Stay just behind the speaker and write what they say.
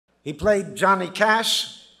He played Johnny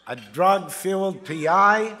Cash, a drug-fueled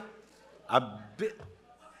PI,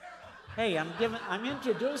 Hey, I'm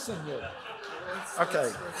introducing you.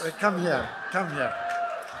 Okay, come here.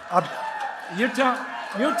 You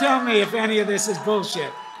tell me if any of this is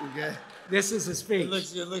bullshit. Okay. This is a speech. It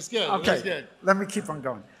looks good. Okay, It looks good. Let me keep on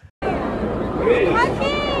going.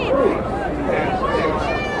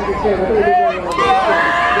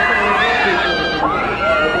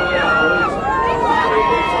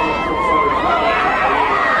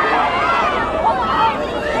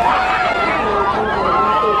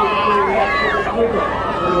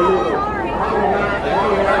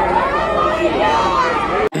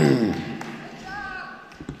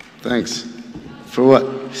 Thanks. For what?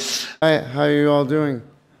 Hi, how are you all doing?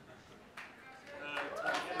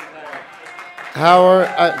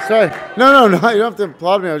 Sorry. No, you don't have to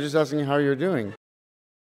applaud me. I was just asking how you're doing.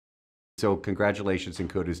 So congratulations and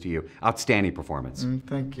kudos to you. Outstanding performance.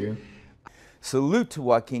 Thank you. Salute to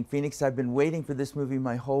Joaquin Phoenix. I've been waiting for this movie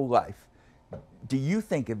my whole life. Do you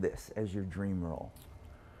think of this as your dream role?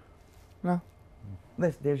 No.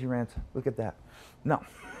 There's your answer. Look at that. No.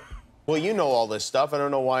 Well, you know all this stuff. I don't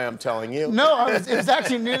know why I'm telling you. No, it was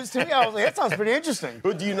actually news to me. I was like, that sounds pretty interesting.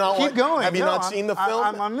 But do you not Keep going. Have you not seen the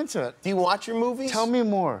film? I'm into it. Do you watch your movies? Tell me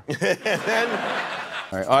more. All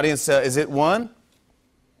right, audience, is it one?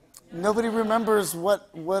 Nobody remembers what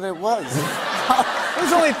it was. It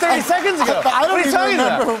was only 30 seconds ago. I don't even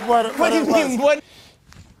remember what it was. What?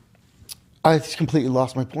 I completely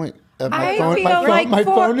lost my point. My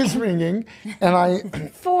phone is ringing, and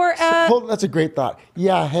that's a great thought.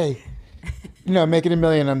 Yeah, hey, make it $1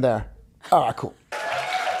 million. I'm there. All right, cool.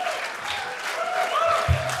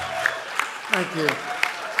 Thank you,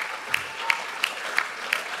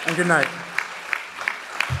 and good night.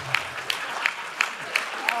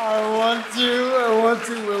 I want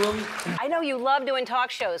to, Willem. I know you love doing talk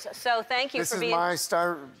shows, so thank you for being... This is my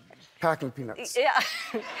star packing peanuts. Yeah.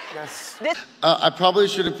 Yes. I probably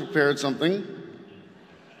should have prepared something.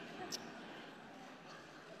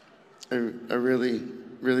 I really,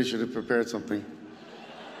 really should have prepared something.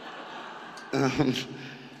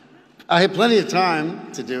 I had plenty of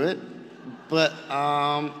time to do it, but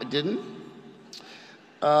I didn't.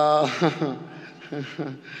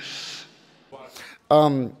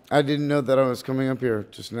 I didn't know that I was coming up here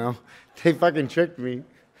just now. They fucking tricked me.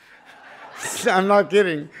 I'm not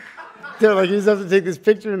kidding. They're like, you just have to take this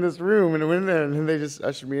picture in this room, and I went in there, and then they just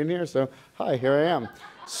ushered me in here. So, hi, here I am.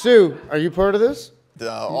 Sue, are you part of this?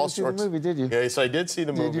 All sorts. You didn't see the movie, did you? Yes, I did see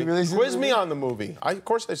the movie. Did you really see Quiz the me movie? on the movie. Of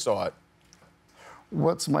course I saw it.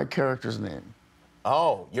 What's my character's name?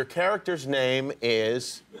 Oh, your character's name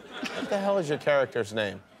is... What the hell is your character's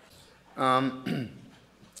name?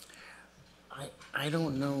 I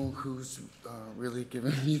don't know who's really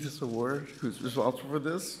giving me this award, who's responsible for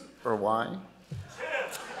this, or why.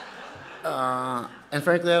 And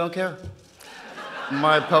frankly, I don't care.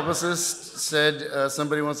 My publicist said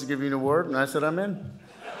somebody wants to give you an award, and I said I'm in.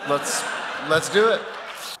 Let's do it.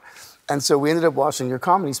 And so we ended up watching your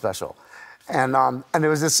comedy special. And it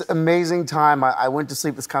was this amazing time. I went to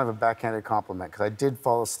sleep. It's kind of a backhanded compliment because I did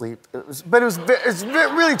fall asleep. It's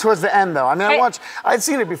really towards the end, though. I mean, I'd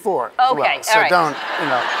seen it before. Okay, so all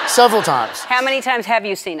right. Several times. How many times have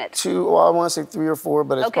you seen it? Well, I want to say 3 or 4,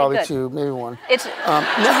 but it's Okay, probably good. 2, maybe 1. It's...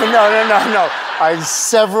 No.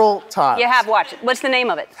 Several times. You have watched it. What's the name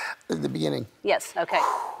of it? At the beginning. Yes, okay.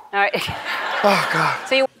 All right. Oh, God.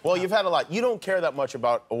 So Well, you've had a lot. You don't care that much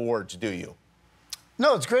about awards, do you?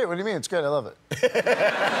 No, it's great. What do you mean? It's great. I love it.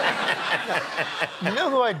 You know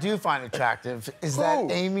who I do find attractive is that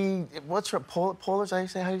Amy. What's her Poehler? How do you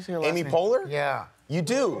say her last Amy name? Poehler? Yeah. You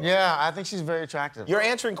do? Yeah, I think she's very attractive. You're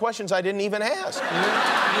answering questions I didn't even ask.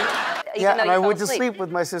 Yeah, and I went to sleep with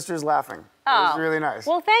my sisters laughing. It was really nice.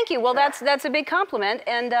 Well, thank you. Well, that's a big compliment,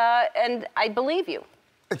 and I believe you.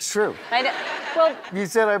 It's true. Well, You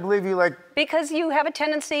said I believe you like. because you have a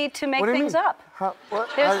tendency to make What do you things mean? up. What?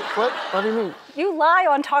 There's- What do you mean? You lie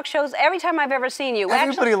on talk shows every time I've ever seen you.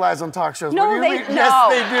 Everybody lies on talk shows. No, what do you they- mean? no. Yes,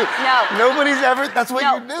 they do. No. Nobody's ever. That's what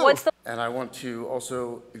No, you do. what's the- And I want to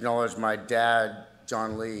also acknowledge my dad,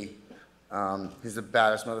 John Lee. He's the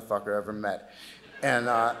baddest motherfucker I ever met, and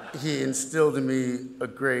he instilled in me a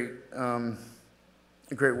great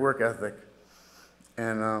work ethic.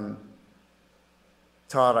 And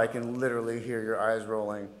Todd, I can literally hear your eyes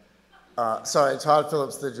rolling. Sorry, Todd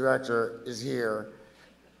Phillips, the director, is here,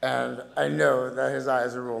 and I know that his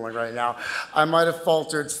eyes are rolling right now. I might have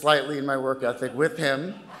faltered slightly in my work ethic with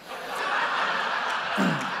him,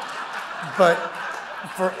 but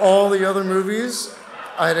for all the other movies,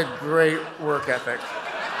 I had a great work ethic.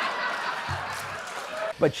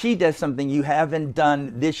 But she does something you haven't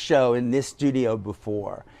done this show in this studio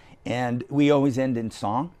before. And we always end in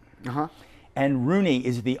song. Uh-huh. And Rooney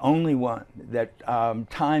is the only one that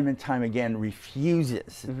time and time again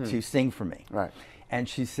refuses to sing for me. Right. And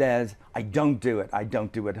she says, I don't do it. I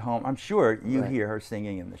don't do it at home. I'm sure you hear her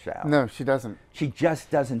singing in the shower. No, she doesn't. She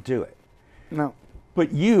just doesn't do it. No.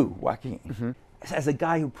 But you, Joaquin, as a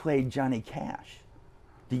guy who played Johnny Cash,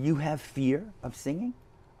 do you have fear of singing?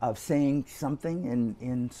 Of saying something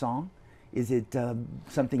in song? Is it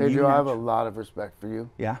something Pedro, you I have a lot of respect for you.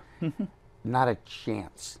 Yeah? Not a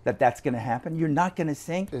chance. That's going to happen? You're not going to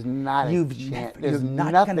sing? There's not a chance. You're There's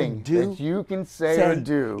not nothing going to do? that you can say or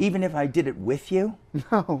do. Even if I did it with you?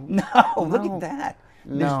 No. No, look at that.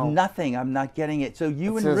 There's nothing. I'm not getting it. So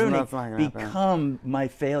you and Rooney become my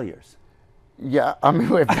failures. Yeah, I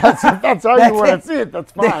mean, if that's how you want to see it,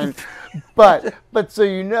 that's fine. But so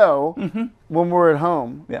you know, when we're at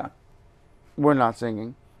home, we're not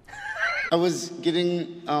singing. I was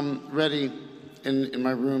getting ready in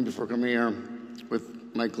my room before coming here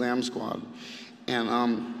with my glam squad, and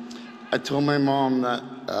I told my mom that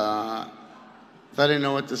I didn't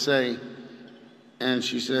know what to say, and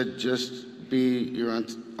she said, "Just be your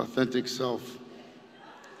authentic self."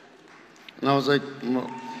 And I was like,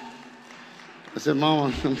 I said,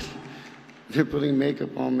 "Mom, they're putting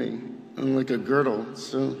makeup on me and like a girdle,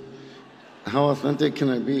 so how authentic can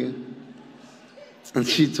I be?" And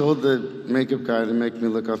she told the makeup guy to make me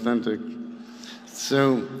look authentic.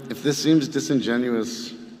 So if this seems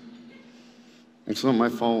disingenuous, it's not my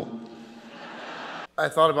fault. I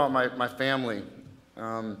thought about my family.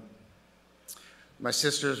 My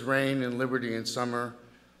sisters, Rain and Liberty and Summer,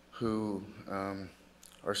 who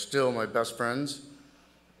are still my best friends.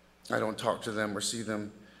 I don't talk to them or see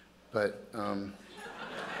them, but I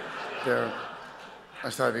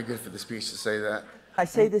thought it'd be good for the speech to say that. I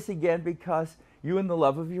say this again because you and the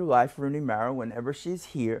love of your life, Rooney Mara, whenever she's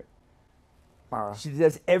here, she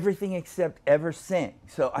does everything except ever sing.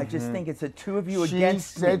 So I just think it's the two of you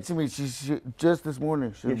against me. She said to me, just this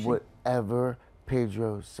morning, she said, whatever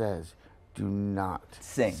Pedro says, do not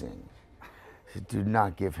sing. She said, do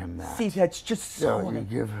not give him that. See, that's just so, you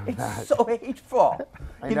give him it's that. so hateful.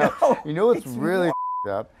 I know. You know what's really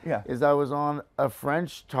up? Yeah. Is I was on a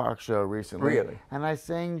French talk show recently. Really? And I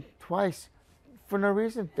sang twice for no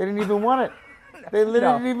reason. They didn't even want it. They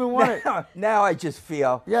literally didn't even want it. Now I just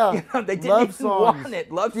feel, they didn't love even songs. want it.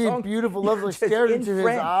 Love Deep, songs. beautiful love songs. Stared into his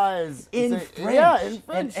eyes. In French. Yeah, in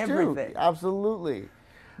French and too. everything. Absolutely.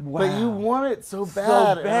 Wow. But you want it so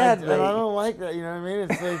bad. So badly. And I don't like that, you know what I mean?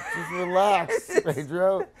 It's like, just relax,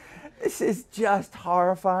 Pedro. This is just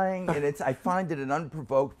horrifying, and I find it an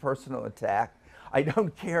unprovoked personal attack. I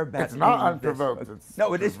don't care about It's not unprovoked.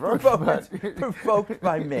 No, it is provoked. It's provoked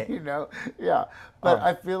by me. You know, yeah. But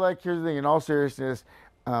I feel like, here's the thing, in all seriousness,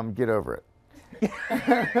 get over it.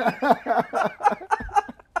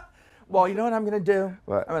 Well, you know what I'm going to do?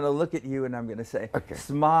 What? I'm going to look at you and I'm going to say, okay.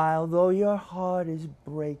 Smile though your heart is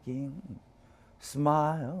breaking.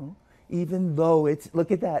 Smile even though it's,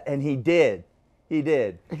 look at that. And he did. He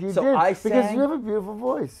did. He so did, I because you have a beautiful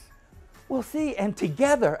voice. Well, see, and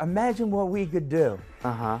together, imagine what we could do.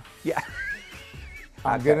 Uh-huh. Yeah.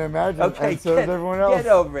 I'm going to imagine. Okay, and so is everyone else.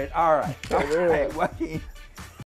 Get over it. All right. All right, Joaquin.